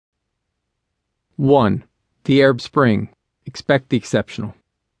1. The Arab Spring. Expect the exceptional.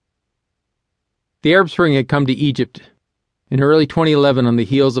 The Arab Spring had come to Egypt. In early 2011, on the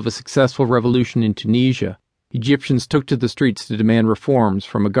heels of a successful revolution in Tunisia, Egyptians took to the streets to demand reforms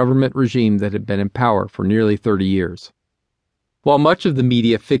from a government regime that had been in power for nearly 30 years. While much of the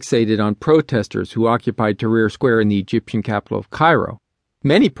media fixated on protesters who occupied Tahrir Square in the Egyptian capital of Cairo,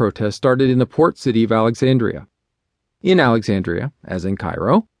 many protests started in the port city of Alexandria. In Alexandria, as in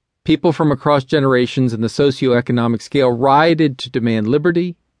Cairo, people from across generations and the socioeconomic scale rioted to demand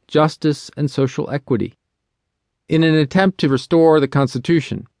liberty, justice, and social equity. In an attempt to restore the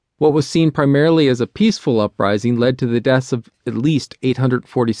Constitution, what was seen primarily as a peaceful uprising led to the deaths of at least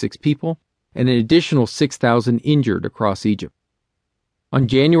 846 people and an additional 6,000 injured across Egypt. On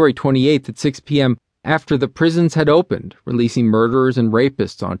January 28th at 6 p.m., after the prisons had opened, releasing murderers and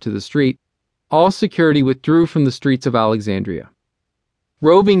rapists onto the street, all security withdrew from the streets of Alexandria.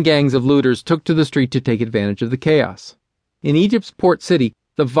 Roving gangs of looters took to the street to take advantage of the chaos. In Egypt's port city,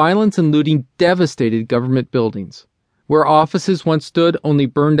 the violence and looting devastated government buildings. Where offices once stood, only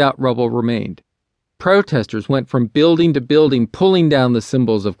burned-out rubble remained. Protesters went from building to building, pulling down the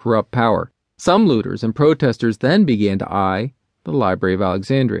symbols of corrupt power. Some looters and protesters then began to eye the Library of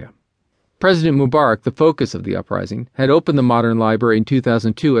Alexandria. President Mubarak, the focus of the uprising, had opened the modern library in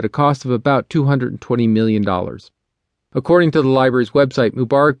 2002 at a cost of about $220 million. According to the library's website,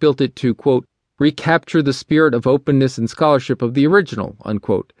 Mubarak built it to, quote, recapture the spirit of openness and scholarship of the original,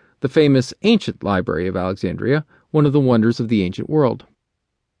 unquote, the famous ancient Library of Alexandria, one of the wonders of the ancient world.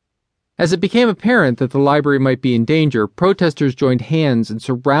 As it became apparent that the library might be in danger, protesters joined hands and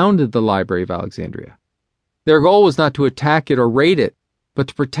surrounded the Library of Alexandria. Their goal was not to attack it or raid it, but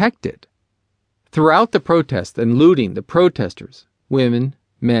to protect it. Throughout the protest and looting, the protesters, women,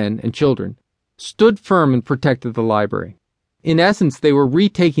 men, and children, stood firm and protected the library. In essence, they were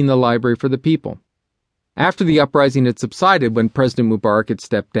retaking the library for the people. After the uprising had subsided, when President Mubarak had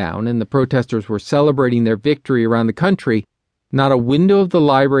stepped down and the protesters were celebrating their victory around the country, not a window of the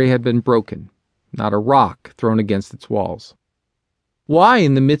library had been broken, not a rock thrown against its walls. Why,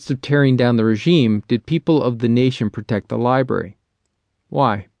 in the midst of tearing down the regime, did people of the nation protect the library?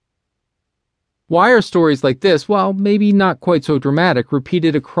 Why? Why are stories like this, while maybe not quite so dramatic,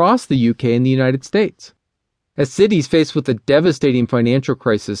 repeated across the UK and the United States? As cities faced with a devastating financial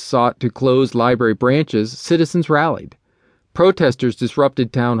crisis sought to close library branches, citizens rallied. Protesters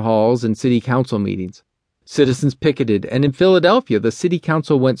disrupted town halls and city council meetings. Citizens picketed, and in Philadelphia, the city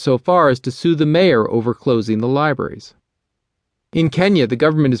council went so far as to sue the mayor over closing the libraries. In Kenya, the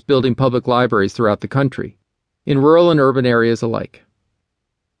government is building public libraries throughout the country, in rural and urban areas alike.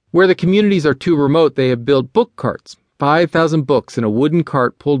 Where the communities are too remote, they have built book carts, 5,000 books in a wooden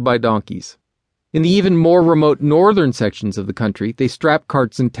cart pulled by donkeys. In the even more remote northern sections of the country, they strap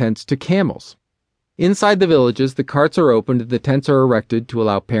carts and tents to camels. Inside the villages, the carts are opened and the tents are erected to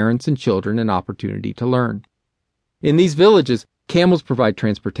allow parents and children an opportunity to learn. In these villages, camels provide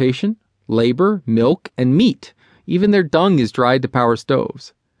transportation, labor, milk, and meat. Even their dung is dried to power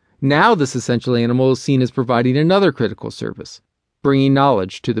stoves. Now this essential animal is seen as providing another critical service, bringing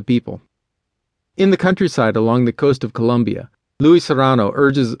knowledge to the people. In the countryside along the coast of Colombia, Luis Serrano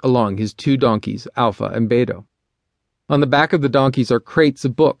urges along his 2 donkeys, Alpha and Beto. On the back of the donkeys are crates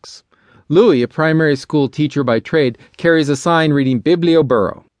of books. Louis, a primary school teacher by trade, carries a sign reading Biblio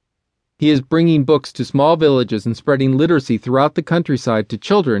Burro. He is bringing books to small villages and spreading literacy throughout the countryside to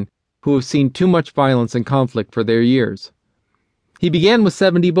children who have seen too much violence and conflict for their years. He began with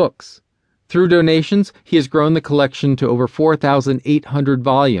 70 books. Through donations, he has grown the collection to over 4,800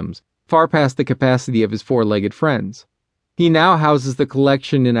 volumes, far past the capacity of his 4-legged friends. He now houses the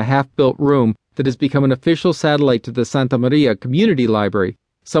collection in a half-built room that has become an official satellite to the Santa Maria Community Library,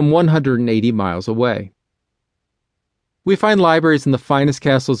 some 180 miles away. We find libraries in the finest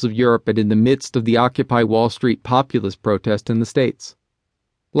castles of Europe and in the midst of the Occupy Wall Street populist protest in the States.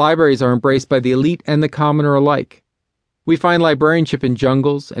 Libraries are embraced by the elite and the commoner alike. We find librarianship in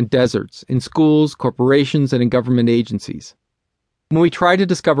jungles and deserts, in schools, corporations, and in government agencies. When we try to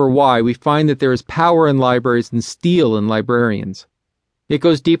discover why, we find that there is power in libraries and steel in librarians. It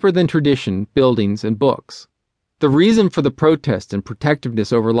goes deeper than tradition, buildings, and books. The reason for the protest and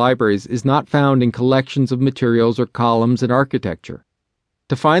protectiveness over libraries is not found in collections of materials or columns and architecture.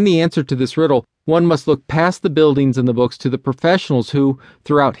 To find the answer to this riddle, one must look past the buildings and the books to the professionals who,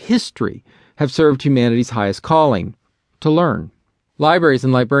 throughout history, have served humanity's highest calling, to learn. Libraries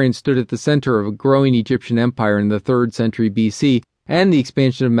and librarians stood at the center of a growing Egyptian empire in the 3rd century BC and the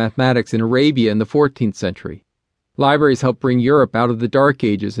expansion of mathematics in Arabia in the 14th century. Libraries helped bring Europe out of the Dark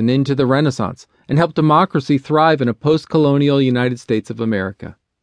Ages and into the Renaissance, and helped democracy thrive in a post-colonial United States of America.